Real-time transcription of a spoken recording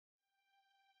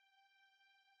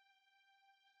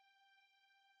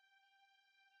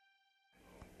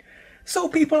So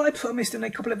people, I promised in a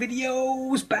couple of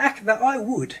videos back that I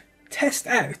would test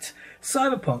out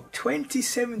Cyberpunk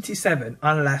 2077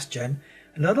 on last gen.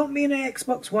 And I don't mean an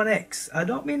Xbox One X, I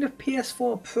don't mean a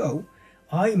PS4 Pro,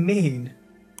 I mean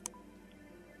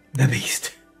the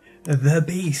Beast. The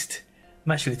Beast.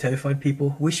 I'm actually terrified,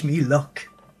 people. Wish me luck.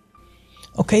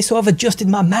 Okay, so I've adjusted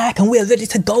my mic and we're ready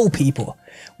to go, people.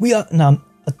 We are... No,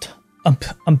 I'm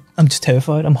just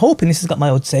terrified. I'm hoping this has got my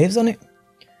old saves on it.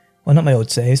 Well, not my old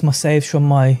saves, my saves from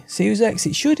my Series X.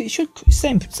 It should,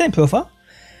 same profile.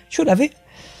 Should have it.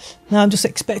 Now I'm just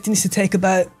expecting this to take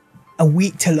about a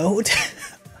week to load.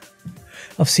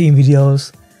 I've seen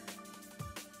videos.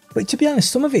 But to be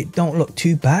honest, some of it don't look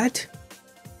too bad.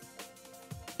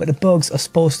 But the bugs are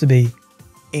supposed to be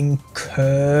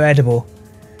incredible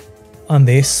on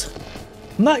this.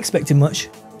 I'm not expecting much.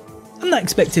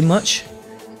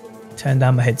 Turn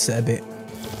down my headset a bit.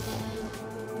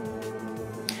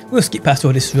 We'll skip past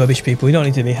all this rubbish, people. We don't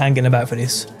need to be hanging about for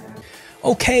this.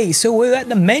 Okay, so we're at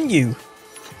the menu.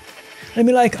 I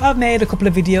mean, like, I've made a couple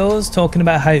of videos talking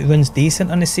about how it runs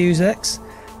decent on the Series X.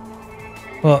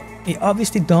 But it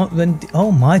obviously don't run...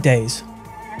 Oh my days.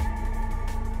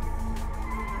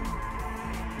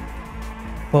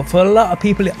 But for a lot of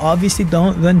people, it obviously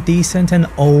don't run decent on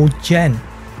old gen.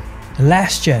 The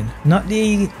last gen, not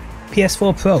the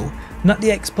PS4 Pro, not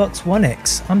the Xbox One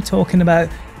X. I'm talking about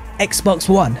Xbox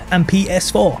One and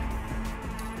PS4.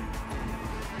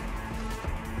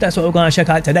 That's what we're going to check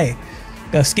out today.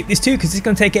 Gonna skip this too because it's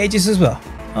going to take ages as well.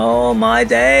 Oh my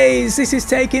days, this is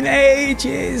taking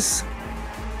ages.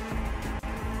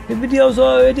 The video's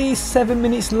already 7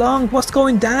 minutes long. What's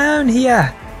going down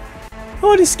here?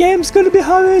 Oh, this game's going to be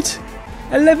horrid.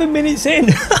 11 minutes in.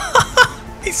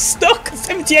 It's stuck at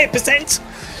 78%.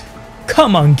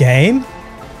 Come on, game.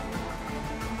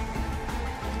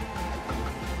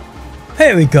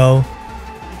 Here we go.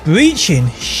 Breaching.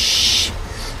 Shh.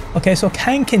 Okay, so I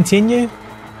can continue.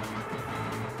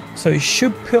 So it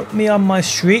should put me on my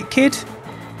Street Kid,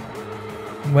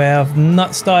 where I've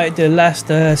not started the last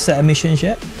set of missions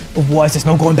yet. Otherwise, there's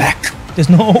no going back. There's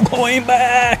no going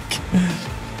back.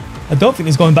 I don't think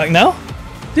it's going back now.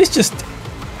 I've just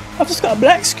got a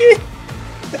black screen.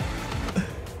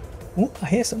 Oh, I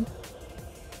hear some.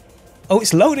 Oh,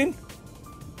 it's loading.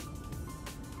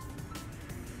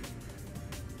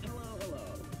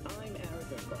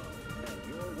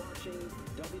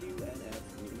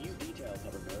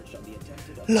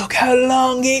 Look how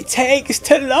long it takes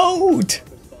to load.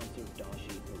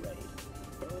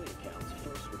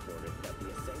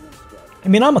 I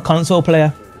mean, I'm a console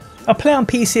player. I play on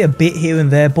PC a bit here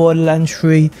and there, Borderlands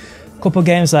 3, a couple of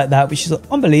games like that, which is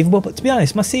unbelievable. But to be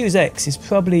honest, my Series X is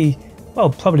probably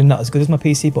not as good as my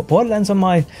PC, but Borderlands on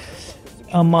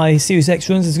my Series X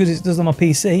runs as good as it does on my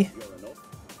PC.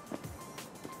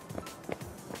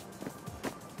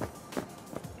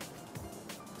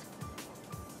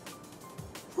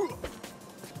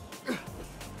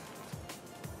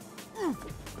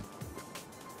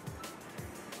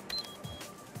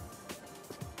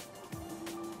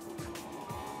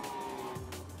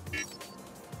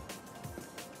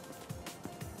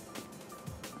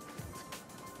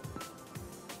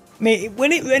 I mean,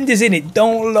 when it renders in, it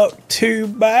don't look too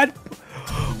bad.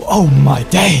 Oh my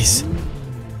days!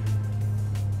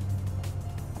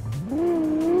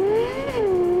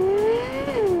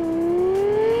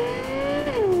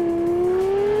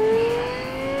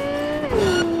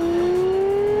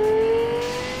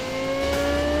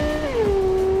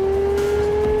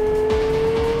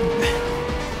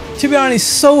 To be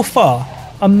honest, so far,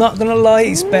 I'm not gonna lie,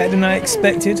 it's better than I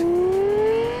expected.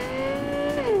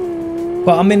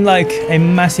 But I'm in like a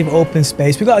massive open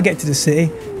space. We gotta get to the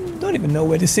city. Don't even know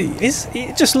where the city is.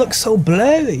 It just looks so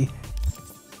blurry.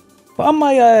 But on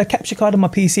my capture card on my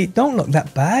PC, it don't look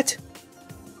that bad.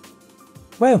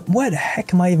 Where the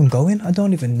heck am I even going? I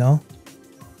don't even know.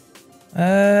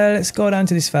 Let's go down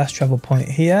to this fast travel point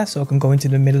here so I can go into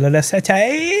the middle of the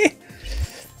city.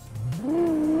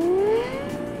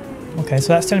 Okay,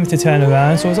 so that's telling me to turn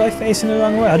around. So was I facing the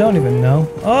wrong way? I don't even know.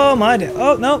 Oh my god.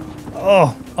 Oh no.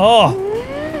 Oh.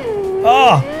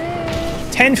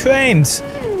 10 frames.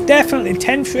 Definitely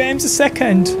 10 frames a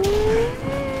second.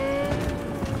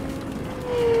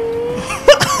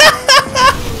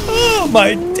 Oh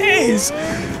my days.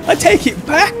 I take it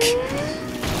back.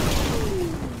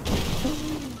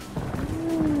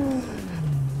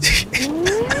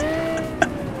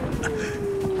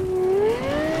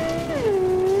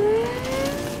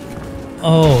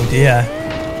 Oh dear.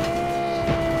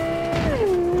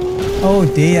 Oh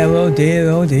dear, oh dear,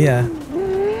 oh dear.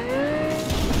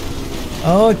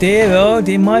 Oh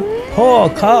dear, my poor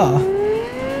car.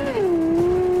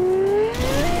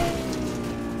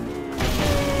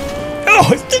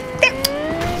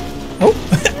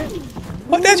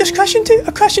 crash into?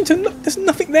 I crashed into. There's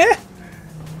nothing there.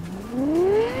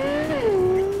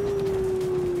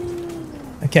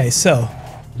 Okay, so.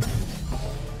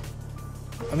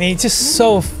 I mean, it's just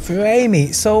so framey.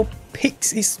 It's so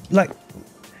it's like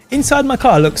inside my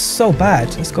car looks so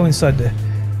bad. Let's go inside there.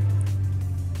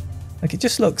 Like it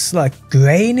just looks like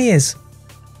grainies.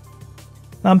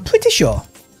 I'm pretty sure.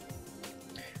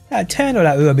 I turned all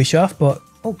that rubbish off, but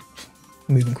oh,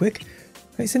 moving quick.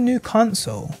 It's a new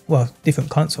console. Well, different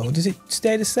console. Does it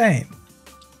stay the same?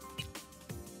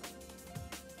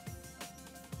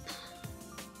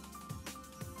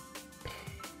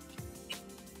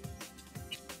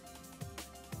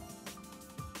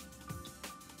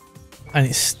 And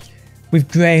it's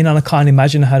with grain on. I can't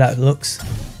imagine how that looks.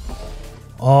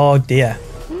 Oh dear.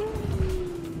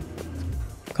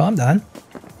 Calm down.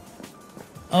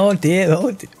 Oh dear.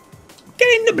 Oh dear.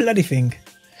 Get in the bloody thing.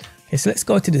 Okay, so let's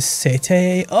go to the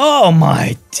city. Oh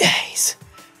my days.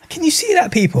 Can you see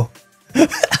that, people?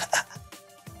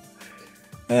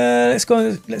 Let's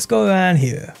go around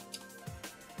here.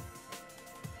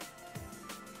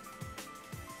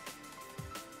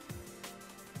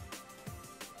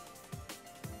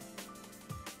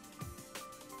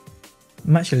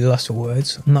 I'm actually lost for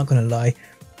words, I'm not gonna lie.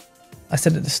 I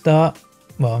said at the start,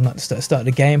 well not at the start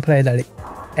of the gameplay, that it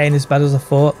ain't as bad as I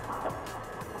thought.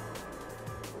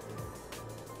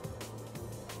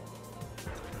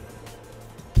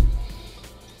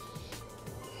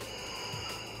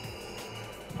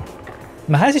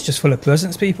 My house is just full of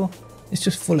presents, people. It's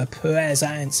just full of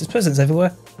presents. There's presents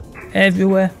everywhere.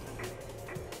 Everywhere.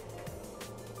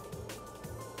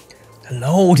 The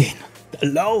loading. The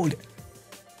load.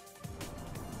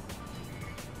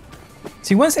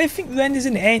 See, once everything renders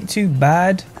in, it ain't too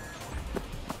bad.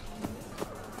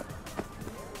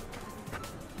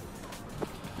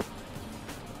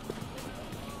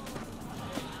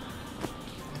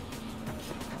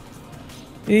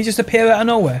 Did he just appear out of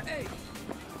nowhere?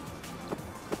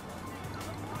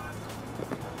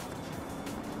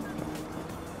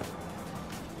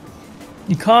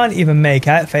 You can't even make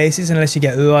out faces unless you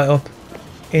get right up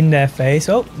in their face.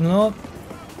 Oh, no.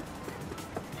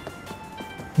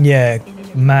 Yeah,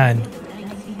 man.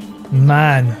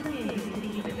 Man.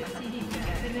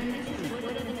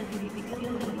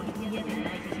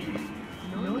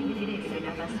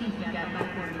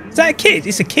 Is that a kid?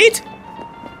 It's a kid?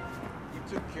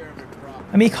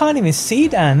 I mean, you can't even see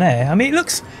down there. I mean,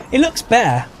 it looks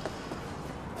better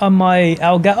on my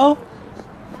Elgato.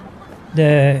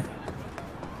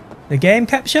 The game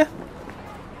capture,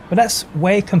 but that's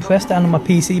way compressed down on my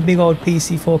PC, big old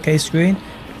PC 4K screen.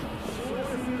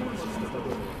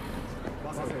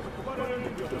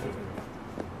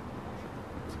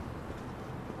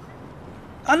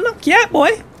 Unlock, yeah,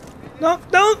 boy. No,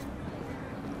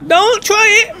 don't try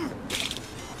it.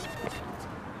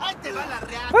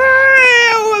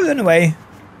 Well, anyway,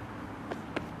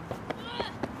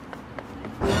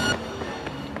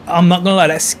 I'm not gonna lie,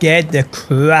 that scared the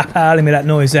crap out of me, that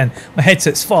noise then. My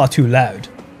headset's far too loud.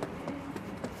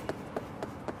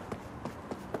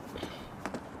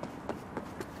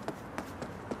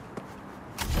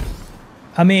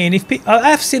 I mean,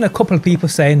 I've seen a couple of people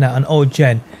saying that on old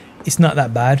gen, it's not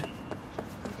that bad.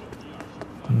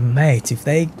 Mate, if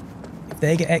they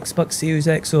get Xbox Series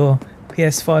X or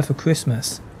PS5 for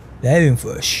Christmas, they're in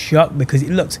for a shock because it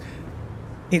looks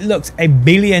a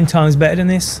billion times better than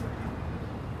this.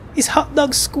 Is hot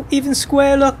dog even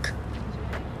square, look?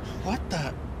 What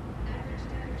the?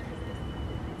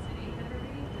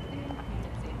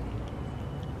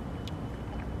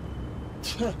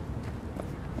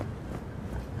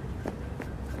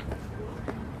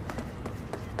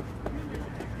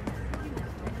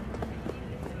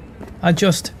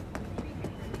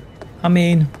 I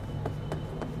mean,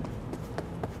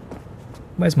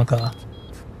 where's my car?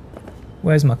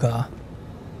 Where's my car?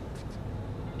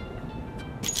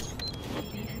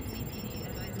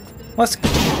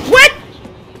 What?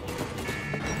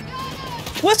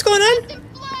 What's going on?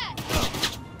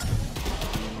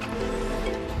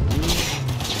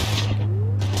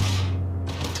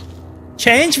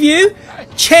 Change view?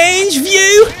 Change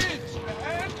view?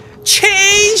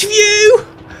 Change view?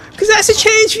 Because that's a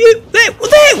change view. There.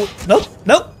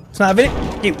 Nope, it's not having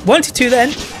it. It wanted to then.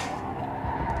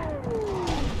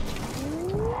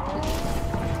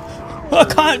 I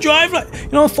can't drive like, you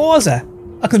know, on Forza.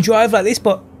 I can drive like this,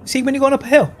 but see when you're going up a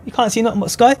hill, you can't see nothing but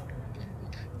sky.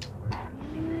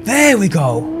 There we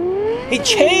go. It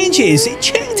changes. It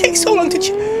takes so long to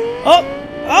change.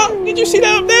 Oh, did you see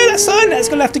that up there? That sign? That's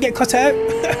going to have to get cut out.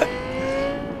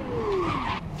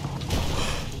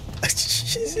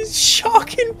 This is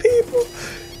shocking, people.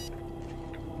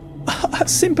 I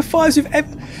sympathise with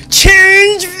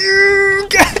change view.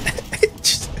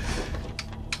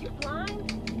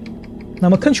 Now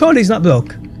my controller is not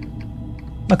broke.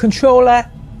 My controller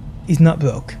is not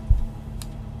broke.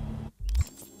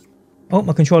 Oh,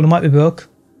 my controller might be broke.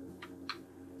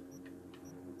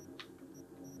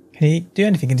 Can you do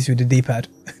anything in this with the D-pad?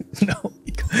 No,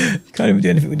 you can't even do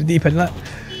anything with the D-pad like that.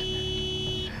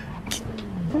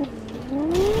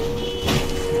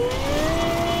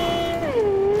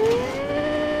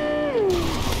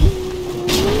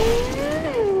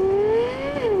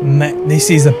 Man, this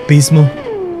is abysmal.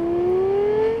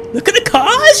 Look at the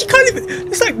cars! You can't even...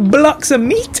 It's like blocks of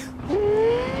meat.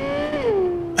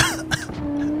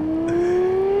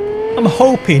 I'm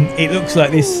hoping it looks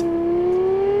like this.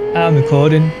 I'm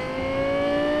recording.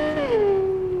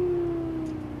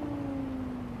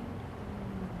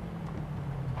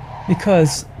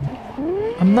 Because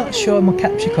I'm not sure on my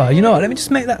capture card. You know what? Let me just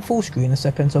make that full screen a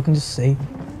second so I can just see.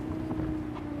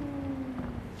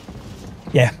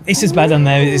 Yeah, it's as bad on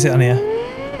there as it is on here.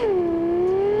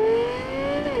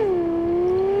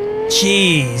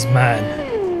 Jeez, man.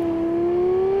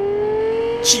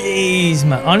 Jeez,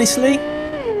 man. Honestly?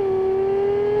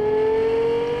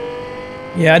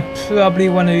 Yeah, I'd probably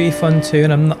want a refund too,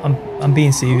 and I'm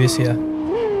being serious here.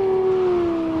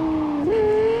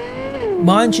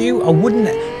 Mind you, I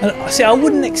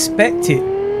wouldn't expect it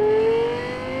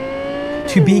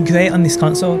to be great on this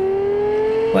console.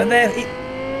 But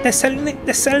they're selling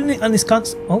it on this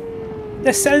console. Oh,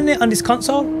 they're selling it on this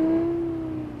console.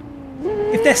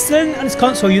 If they're selling it on this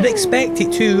console, you'd expect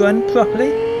it to run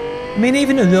properly. I mean,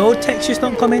 even the road textures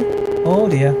don't come in. Oh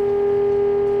dear.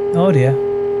 Oh dear.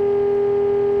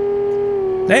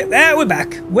 There, we're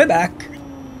back. We're back.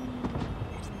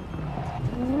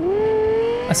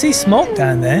 I see smoke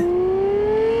down there.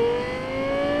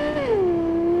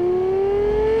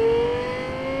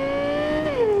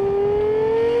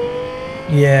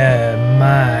 Yeah,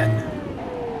 man.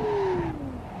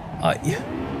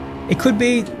 It could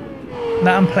be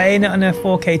that I'm playing it on a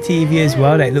 4K TV as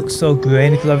well. That it looks so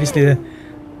grainy because obviously the...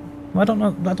 I don't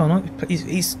know.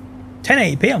 It's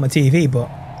 1080p on my TV, but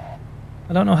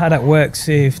I don't know how that works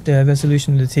with the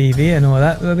resolution of the TV and all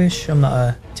that rubbish. I'm not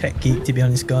a tech geek, to be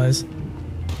honest, guys.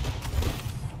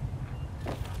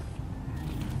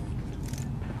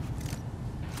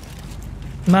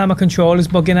 Man, my controller's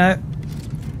bugging out.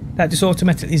 That just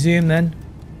automatically zoomed then.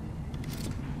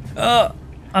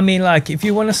 I mean, like, if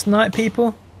you want to snipe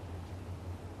people,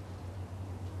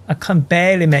 I can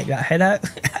barely make that head out.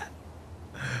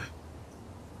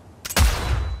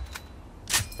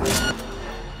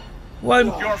 Well,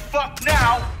 you're fucked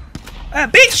now.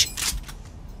 Bitch!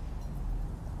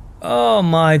 Oh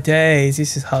my days,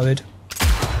 this is horrid.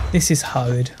 This is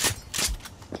horrid.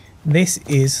 This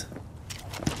is...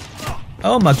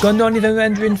 Oh, my gun don't even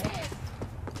rendering.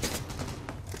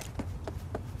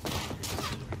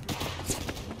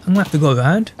 I'm gonna have to go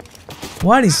around.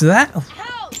 What is that?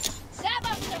 Help!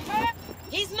 Cyberpunk!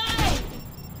 He's mine!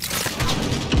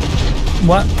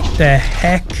 What the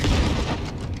heck?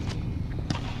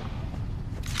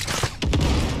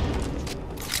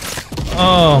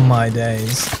 Oh my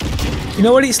days. You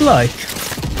know what it's like?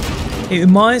 It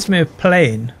reminds me of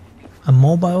playing a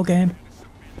mobile game.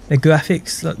 The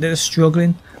graphics, like, they're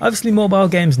struggling. Obviously mobile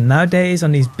games nowadays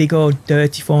on these big old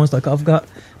dirty phones like I've got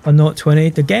on Note 20,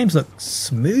 the games look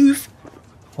smooth.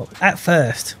 Well, at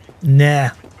first.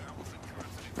 Nah.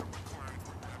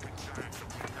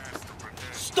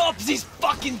 Stop these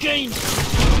fucking games!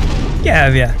 Get out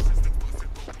of here.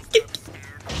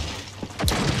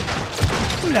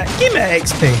 Give me that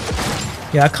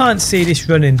XP. Yeah, I can't see this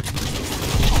running.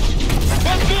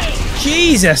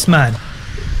 Jesus, man.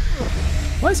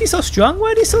 Why is he so strong?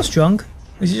 Why is he so strong?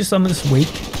 Is he just someone that's weak?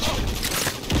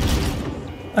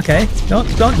 Okay, don't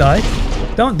die.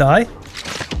 Don't die.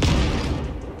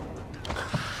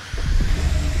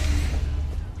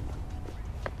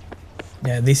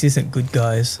 Yeah, this isn't good,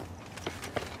 guys.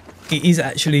 It is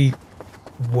actually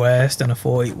worse than I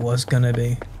thought it was gonna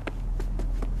be.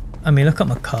 I mean, look at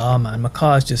my car, man. My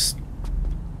car's just...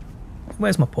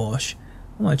 Where's my Porsche?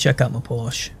 I want to check out my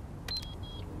Porsche.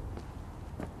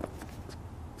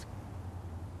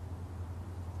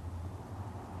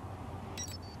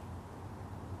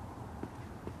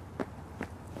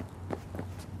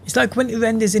 It's like when it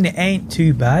renders in, it ain't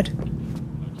too bad.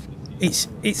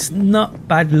 It's not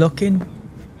bad looking.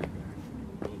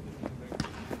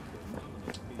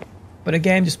 But the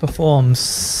game just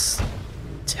performs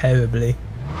terribly.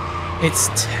 It's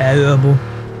terrible.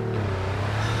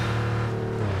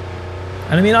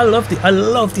 And I mean, I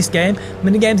love this game. I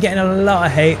mean, the game's getting a lot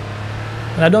of hate.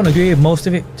 And I don't agree with most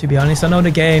of it, to be honest. I know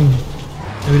the game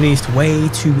released way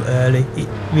too early. It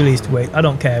released way. I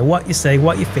don't care what you say,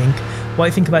 what you think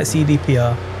about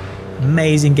CDPR.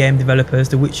 Amazing game developers,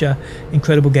 The Witcher,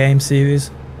 incredible game series.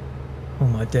 Oh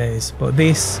my days! But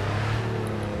this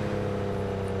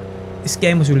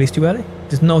game was released too early.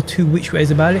 There's no two which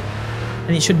ways about it,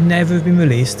 and it should never have been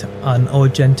released on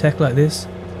old gen tech like this.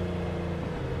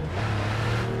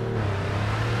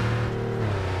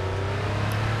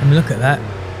 I mean, look at that.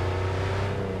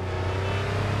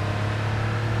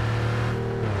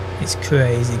 It's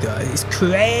crazy, guys. It's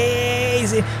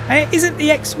crazy. Hey, isn't the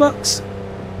Xbox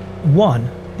One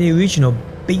the original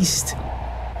beast?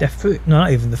 The fridge? No,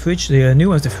 not even the fridge. The new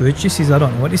one's the fridge. This is, I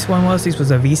don't know what this one was. This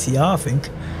was a VCR, I think.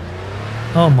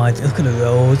 Oh my, look at the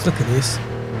roads. Look at this.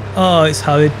 Oh, it's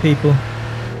horrid, people.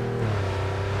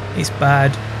 It's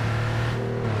bad.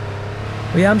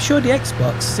 But yeah, I'm sure the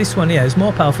Xbox, this one here, is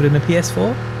more powerful than the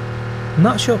PS4. I'm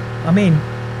not sure. I mean,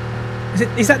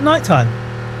 is that night time?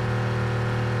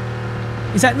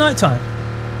 Is that night time?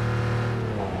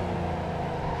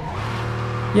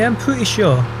 Yeah, I'm pretty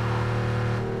sure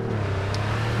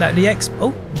that the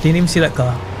oh, didn't even see that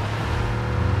car.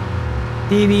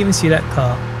 Didn't even see that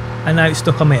car. And now it's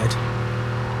stuck on my head.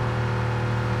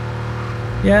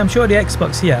 Yeah, I'm sure the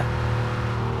Xbox here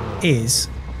is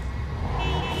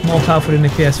more powerful than the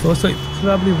PS4, so it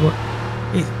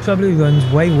probably runs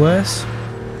way worse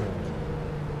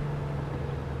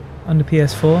on the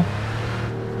PS4.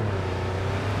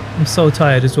 I'm so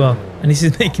tired as well, and this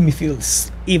is making me feel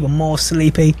even more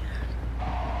sleepy.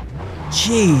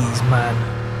 Jeez, man,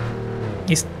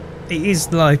 it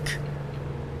is like,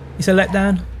 it's a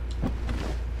letdown,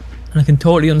 and I can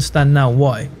totally understand now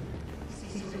why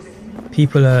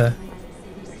people are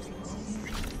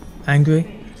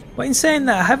angry. But in saying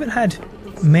that, I haven't had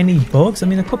many bugs. I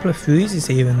mean, a couple of freezes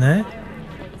here and there.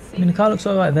 I mean, the car looks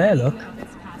alright there, look.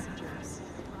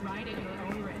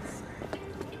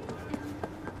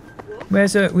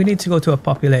 We need to go to a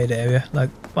populated area, like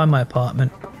by my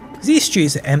apartment. Because these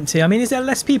streets are empty. I mean, is there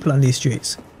less people on these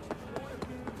streets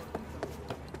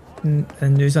than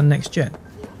there is on next gen?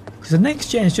 Because the next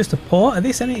gen is just a port of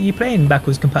this, isn't it? You're playing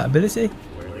backwards compatibility.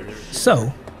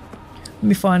 So, let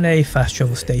me find a fast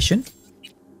travel station.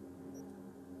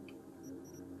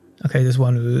 Okay, there's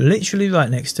one literally right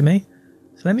next to me.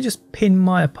 So let me just pin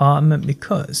my apartment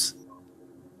because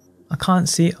I can't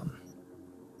see it.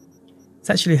 It's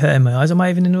actually hurting my eyes. Am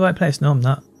I even in the right place? No, I'm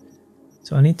not.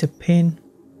 So I need to pin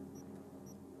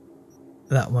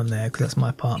that one there because that's my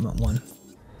apartment one.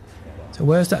 So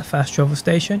where's that fast travel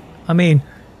station? I mean,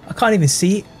 I can't even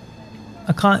see it.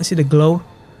 I can't see the glow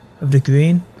of the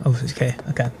green. Oh, okay,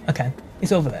 I can.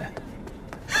 It's over there.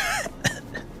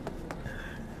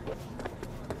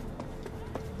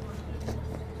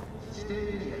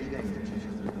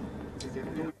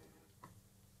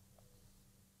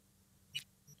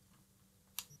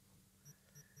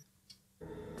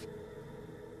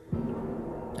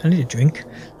 I need a drink.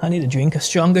 I need a drink, a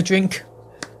stronger drink.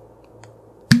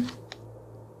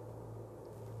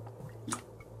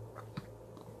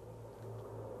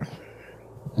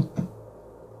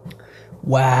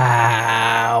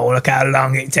 Wow, look how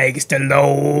long it takes to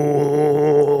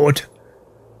load.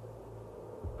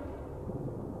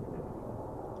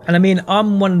 And I mean,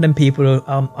 I'm one of them people,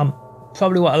 I'm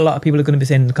probably what a lot of people are going to be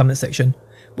saying in the comment section.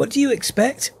 What do you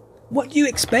expect? What do you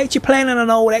expect? You're playing on an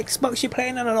old Xbox, you're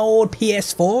playing on an old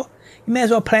PS4. You may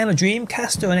as well play on a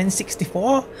Dreamcast or an N64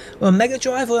 or a Mega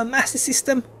Drive or a Master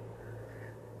System.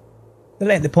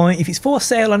 But at the point, if it's for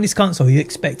sale on this console, you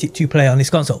expect it to play on this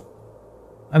console.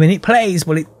 I mean, it plays,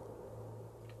 but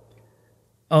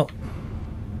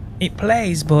it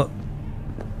plays, but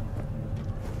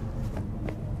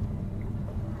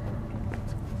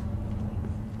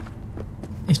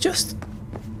it's just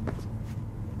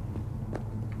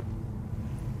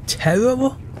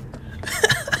terrible.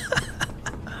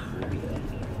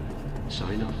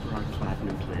 Sign up for our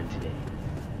platinum plan today.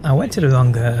 I went to the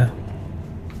wrong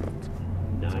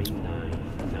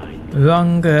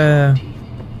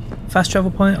fast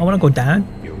travel point. I want to go down.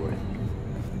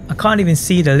 I can't even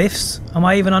see the lifts. Am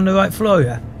I even on the right floor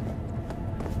yet?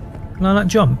 Can I not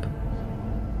jump?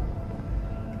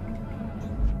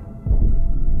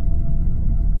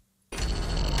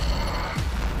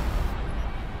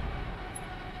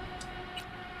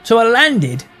 So I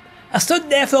landed, I stood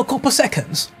there for a couple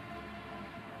seconds,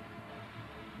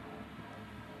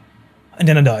 and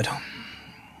then I died.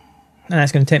 And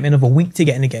that's going to take me another week to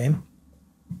get in the game.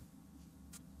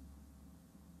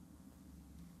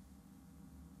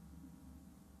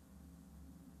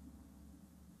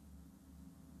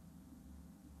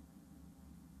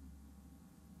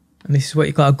 And this is what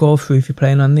you gotta go through if you're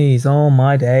playing on these. Oh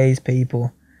my days,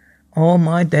 people. Oh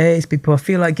my days, people. I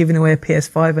feel like giving away a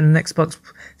PS5 and an Xbox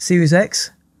Series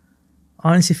X.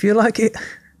 I honestly feel like it.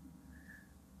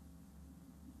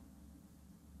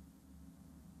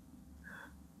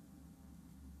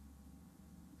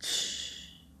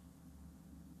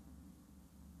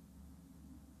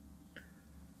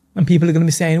 And people are going to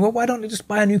be saying, well, why don't they just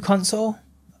buy a new console?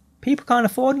 People can't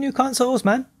afford new consoles,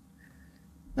 man.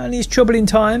 Not in these troubling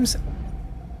times.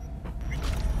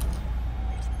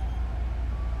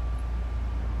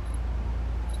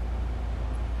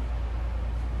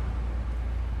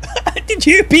 Did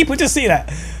you people just see that?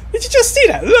 Did you just see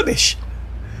that? Rubbish.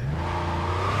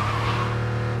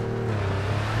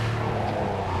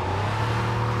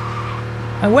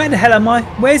 And where the hell am I?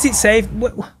 Where's it saved?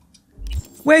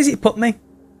 Where's it put me?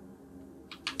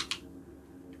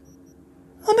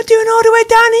 What am I doing all the way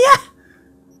down here?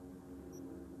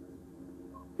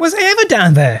 Was I ever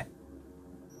down there?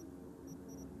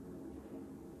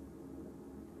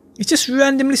 It just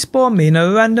randomly spawned me in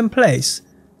a random place.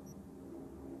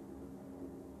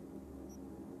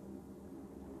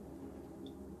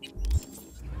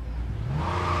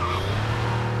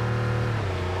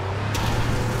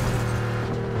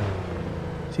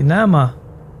 See, now my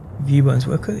view buttons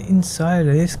work inside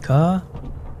of this car.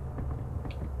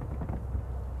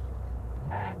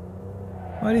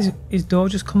 Why does his door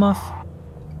just come off?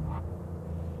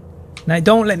 Now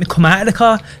don't let me come out of the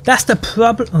car. That's the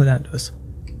problem. Oh, that does.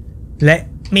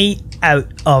 Let me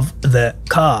out of the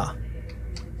car.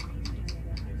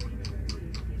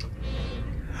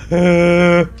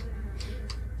 I'm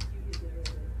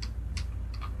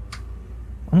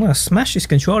gonna smash this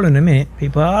controller in a minute,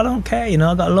 people. I don't care, you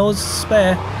know. I got loads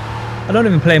spare. I don't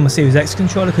even play my Series X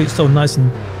controller because it's so nice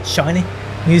and shiny.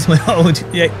 I use my old,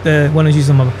 the one I was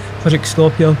using on my Project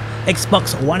Scorpio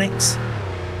Xbox One X.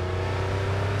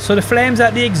 So the flames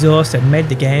out the exhaust had made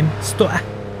the game stutter.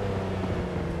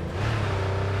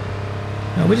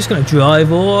 Now we're just going to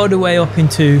drive all the way up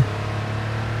into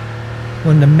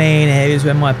one of the main areas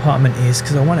where my apartment is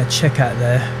because I want to check out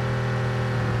there.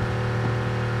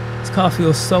 This car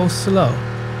feels so slow.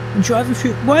 I'm driving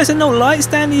through. Why is there no lights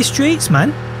down these streets,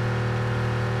 man?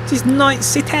 This is night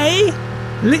city,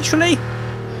 literally.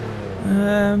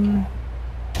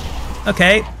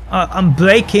 Okay, I'm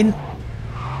braking.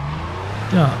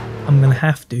 No, I'm gonna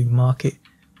have to mark it.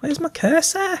 Where's my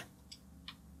cursor?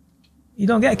 You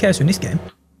don't get a cursor in this game.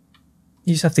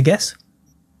 You just have to guess.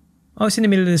 Oh, it's in the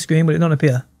middle of the screen, but it don't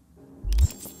appear.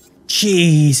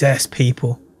 Jesus,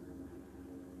 people.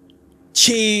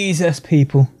 Jesus,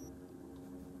 people.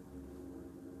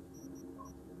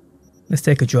 Let's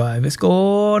take a drive. Let's go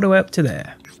all the way up to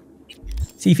there.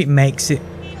 See if it makes it.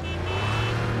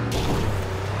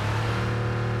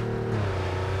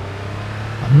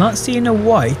 I'm not seeing a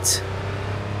white.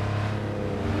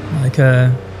 Like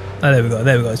a... Oh, there we go.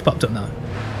 There we go. It's popped up now.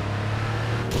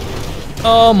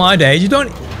 Oh my days. You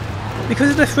don't... Because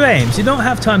of the frames, you don't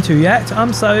have time to react.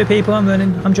 I'm sorry, people. I'm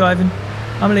running. I'm driving.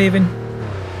 I'm leaving.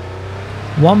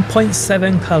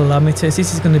 1.7 kilometers.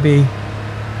 This is going to be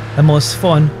the most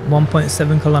fun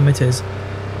 1.7 kilometers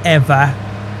ever.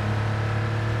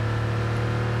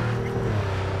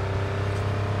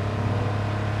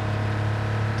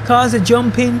 Cars are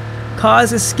jumping,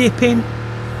 cars are skipping.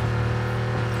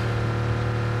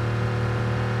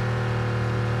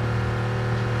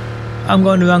 I'm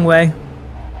going the wrong way.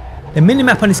 The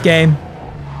minimap on this game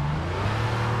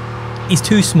is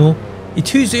too small. You're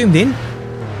too zoomed in.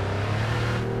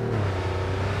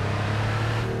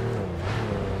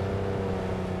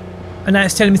 And now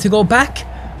it's telling me to go back.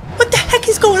 What the heck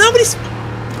is going on with this?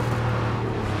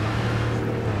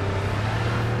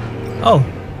 Oh.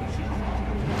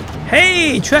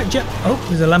 Hey, track jump. Oh,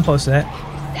 there's a lamppost there.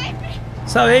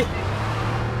 Sorry.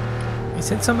 He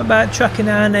said something about tracking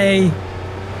down a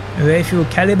Rayfuel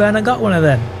Caliber and I got one of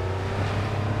them.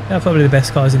 They're probably the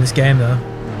best cars in this game though.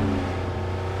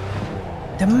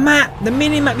 The map, the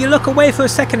mini-map, you look away for a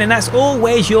second and that's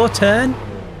always your turn.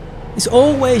 It's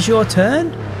always your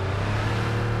turn.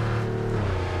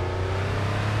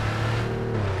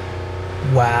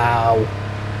 Wow.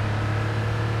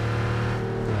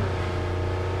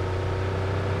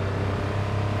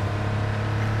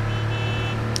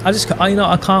 I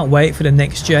can't wait for the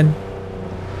next gen.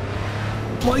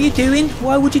 What are you doing?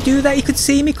 Why would you do that? You could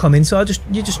see me coming, so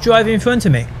you just drive in front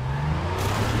of me.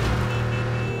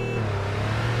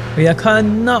 But yeah, I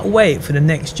cannot wait for the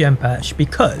next gen patch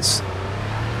because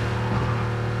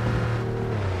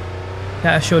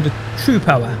that'll show the true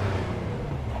power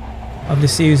of the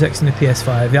Series X and the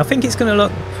PS5. I think it's going to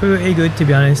look pretty good, to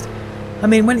be honest. I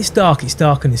mean, when it's dark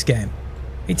in this game.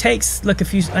 It takes like a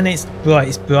few, and it's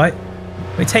bright. But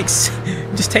it takes,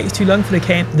 it just takes too long for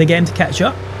the game to catch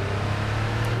up.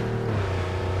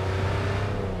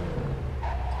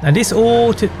 Now this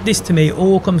to me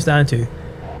all comes down to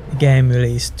the game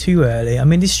released too early. I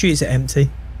mean, these streets are empty.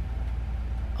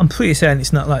 I'm pretty certain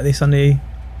it's not like this on the,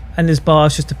 and there's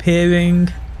bars just appearing.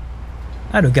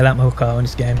 How do I get out my car on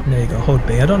this game? There you go, hold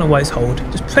B. I don't know why it's hold.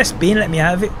 Just press B and let me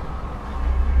out of it.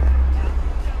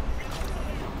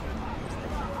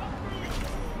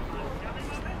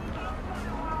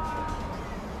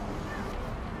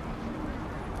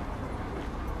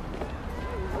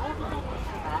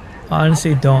 I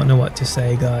honestly don't know what to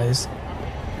say, guys.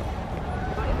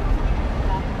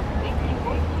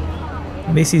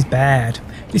 This is bad.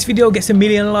 This video gets 1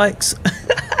 million likes.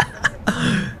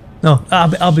 No,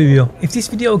 I'll be real. If this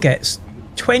video gets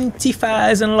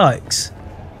 20,000 likes,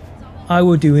 I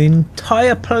will do an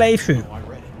entire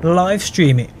playthrough, live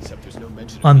stream it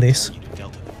on this.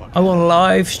 I will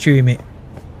live stream it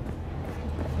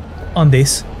on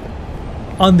this,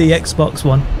 on the Xbox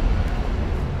One.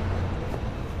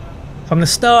 From the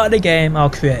start of the game, I'll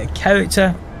create a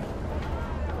character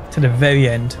to the very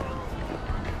end.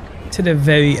 To the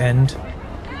very end,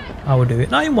 I will do it.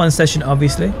 Not in one session,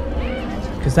 obviously,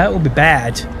 because that will be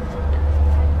bad.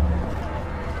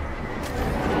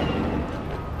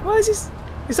 Why is this?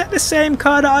 Is that the same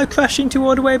car that I crashed into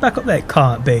all the way back up there? It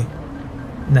can't be.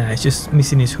 Nah, it's just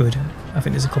missing his hood. I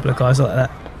think there's a couple of cars like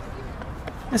that.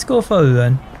 Let's go for a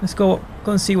run. Let's go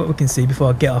and see what we can see before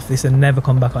I get off this and never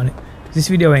come back on it. This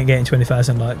video ain't getting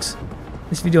 20,000 likes.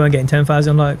 This video ain't getting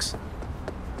 10,000 likes.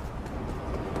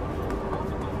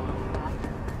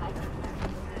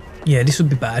 Yeah, this would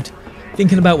be bad.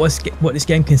 Thinking about what this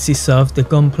game consists of, the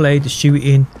gunplay, the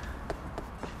shooting,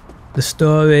 the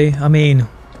story. I mean,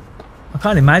 I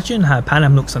can't imagine how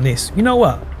Panam looks on this. You know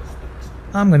what?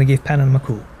 I'm going to give Panam a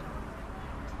call.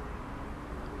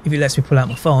 If it lets me pull out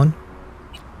my phone.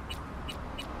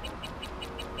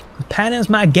 Panam's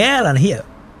my girl on here.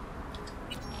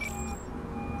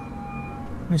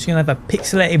 I'm just going to have a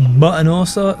pixelated butt and all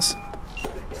sorts.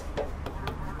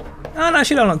 Oh no,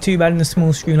 she don't look too bad in a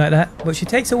small screen like that. But she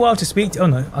takes a while to speak to. Oh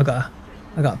no, I got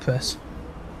to press.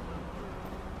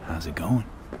 How's it going?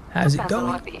 How's it Depends on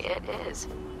going? what the it is.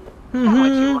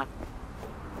 What you want.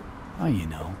 Oh, you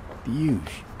know, the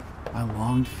huge. I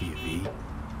longed for you, V.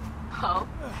 Oh,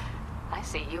 I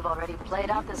see you've already played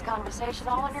out this conversation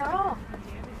all on your own.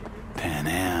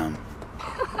 Panam.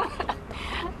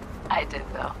 I did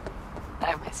though.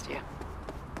 I missed you.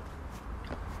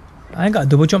 I ain't got a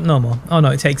double jump no more. Oh no,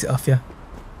 it takes it off you.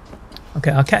 Okay,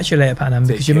 I'll catch you later, Panam,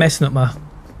 because you're messing up my...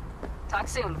 Talk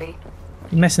soon, B.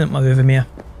 You're messing up my rhythm here.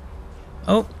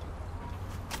 Oh.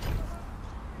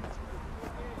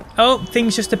 Oh,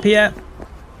 things just appear.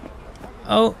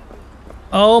 Oh.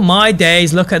 Oh my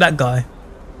days, look at that guy.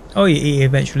 Oh, he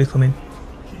eventually coming.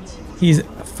 He's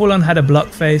full on had a block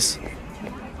face.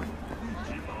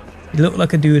 He looked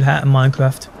like a dude hat in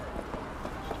Minecraft.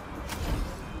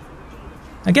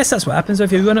 I guess that's what happens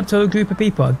if you run up to a group of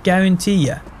people. I guarantee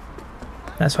you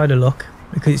that's why they look,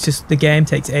 because it's just the game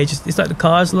takes ages. It's like the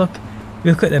cars look.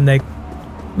 You look at them,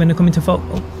 when they come into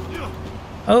focus.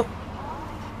 Oh.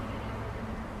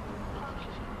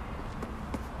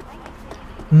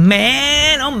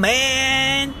 Man, oh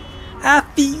man, I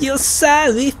feel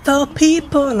sorry for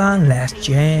people on last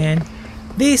gen.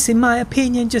 This, in my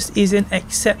opinion, just isn't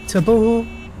acceptable.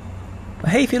 But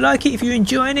hey, if you like it, if you're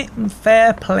enjoying it,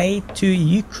 fair play to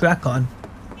you, crack on.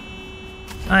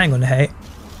 I ain't gonna hate.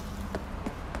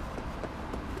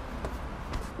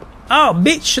 Oh,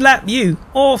 bitch slap you.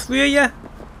 All three of you.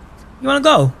 You wanna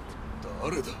go?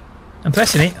 I'm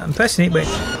pressing it, but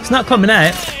it's not coming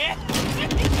out.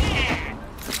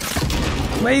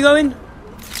 Where are you going?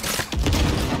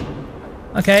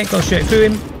 Okay, go straight through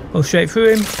him. Go straight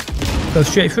through him. Go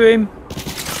straight through him.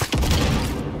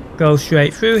 Go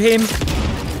straight through him.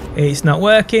 It's not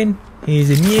working.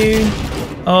 He's immune.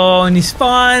 Oh, and he's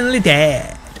finally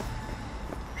dead.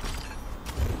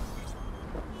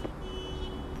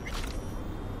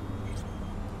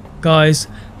 Guys,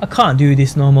 I can't do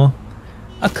this no more.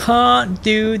 I can't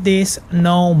do this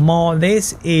no more.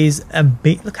 This is a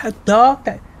bit... Look how dark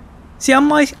that... See, on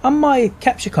my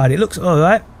capture card, it looks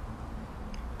alright.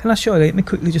 Can I show you? Let me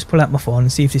quickly just pull out my phone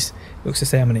and see if this looks the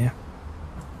same on here.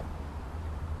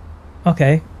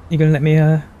 Okay, you're going to let me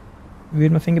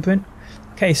read my fingerprint?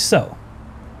 Okay, so...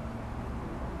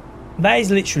 That is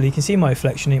literally... You can see my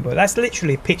reflection here, but that's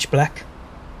literally pitch black.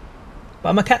 But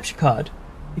on my capture card,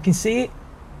 you can see it.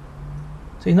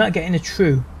 So you're not getting a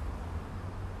true...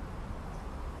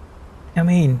 I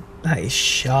mean, that is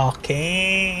shocking.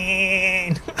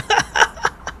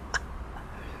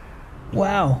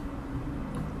 Wow.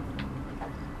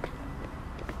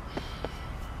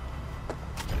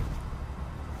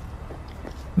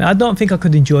 Man, I don't think I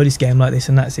could enjoy this game like this,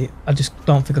 and that's it. I just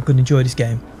don't think I could enjoy this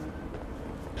game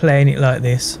playing it like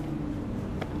this.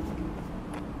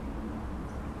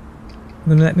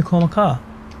 You're gonna let me call my car?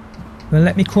 You're gonna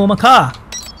let me call my car?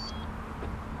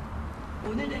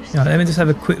 Now, let me just have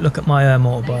a quick look at my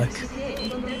motorbike.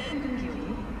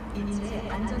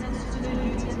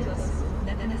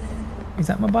 Is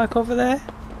that my bike over there?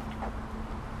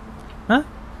 Huh?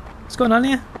 What's going on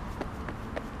here?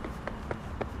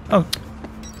 Oh.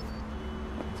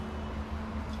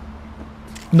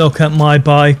 Look at my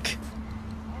bike.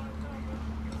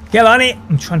 Get on it!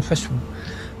 I'm trying to press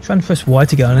Y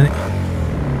to get on it.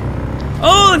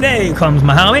 Oh, there comes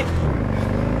my helmet.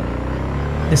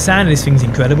 The sound of this thing's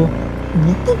incredible. Look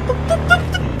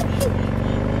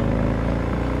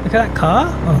at that car.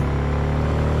 Oh.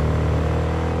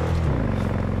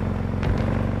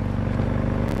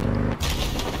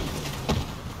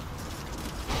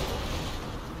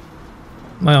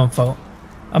 My own fault.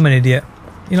 I'm an idiot.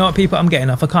 You know what, people? I'm getting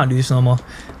off. I can't do this no more.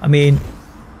 I mean,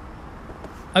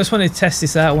 I just wanted to test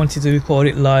this out. I wanted to record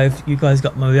it live. You guys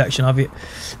got my reaction of it.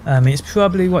 It's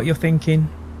probably what you're thinking.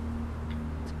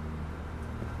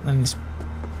 And it's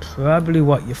probably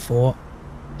what you thought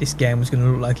this game was going to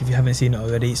look like if you haven't seen it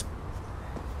already. It's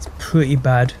pretty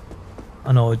bad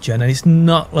on old gen. And it's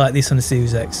not like this on the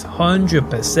Series X.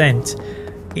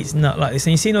 100%. It's not like this.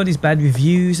 And you've seen all these bad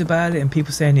reviews about it and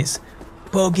people saying it's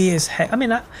buggy as heck. I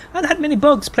mean, I haven't had many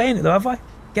bugs playing it though, have I?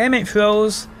 Game ain't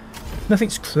froze.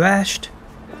 Nothing's crashed.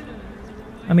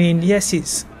 I mean, yes,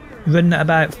 it's running at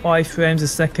about 5 frames a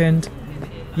second.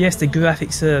 Yes, the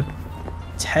graphics are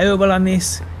terrible on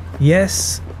this.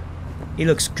 Yes, it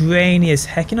looks grainy as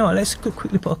heck. You know what, let's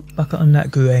quickly put back on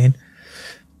that grain.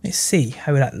 Let's see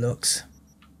how that looks.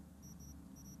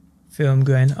 Film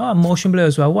grain. Oh, motion blur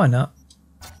as well, why not?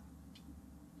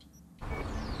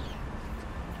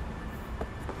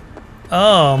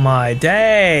 Oh my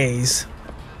days!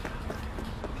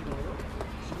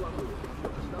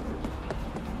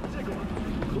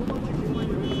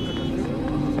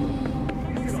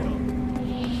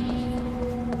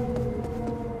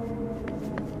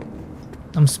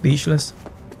 I'm speechless.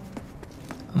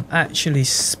 I'm actually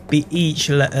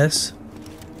speechless.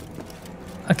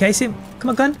 Okay, Sim,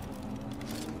 come on, gun.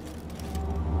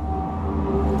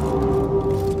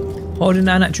 Holding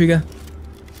down that trigger.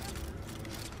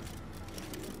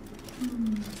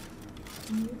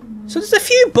 So there's a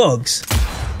few bugs.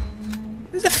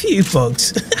 There's a few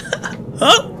bugs.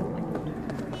 Oh!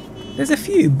 There's a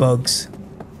few bugs.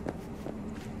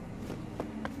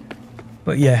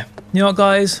 But yeah, you know what,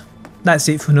 guys? That's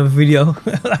it for another video.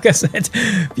 Like I said,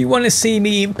 if you want to see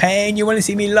me in pain, you want to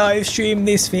see me live stream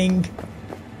this thing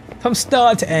from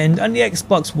start to end on the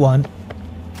Xbox One,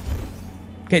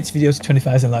 get this video to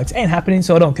 20,000 likes. Ain't happening,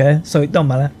 so I don't care. So it don't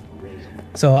matter.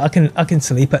 So I can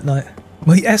sleep at night.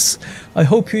 But yes, I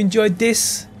hope you enjoyed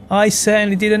this. I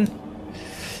certainly didn't.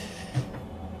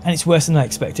 And it's worse than I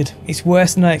expected. It's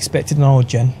worse than I expected on old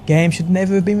gen. Game should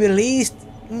never have been released.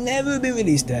 Never been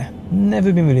released there.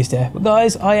 Never been released there. But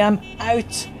guys, I am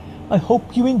out. I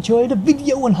hope you enjoyed the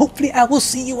video and hopefully I will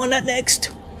see you on that next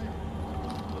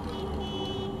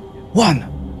one.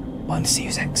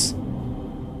 Series X.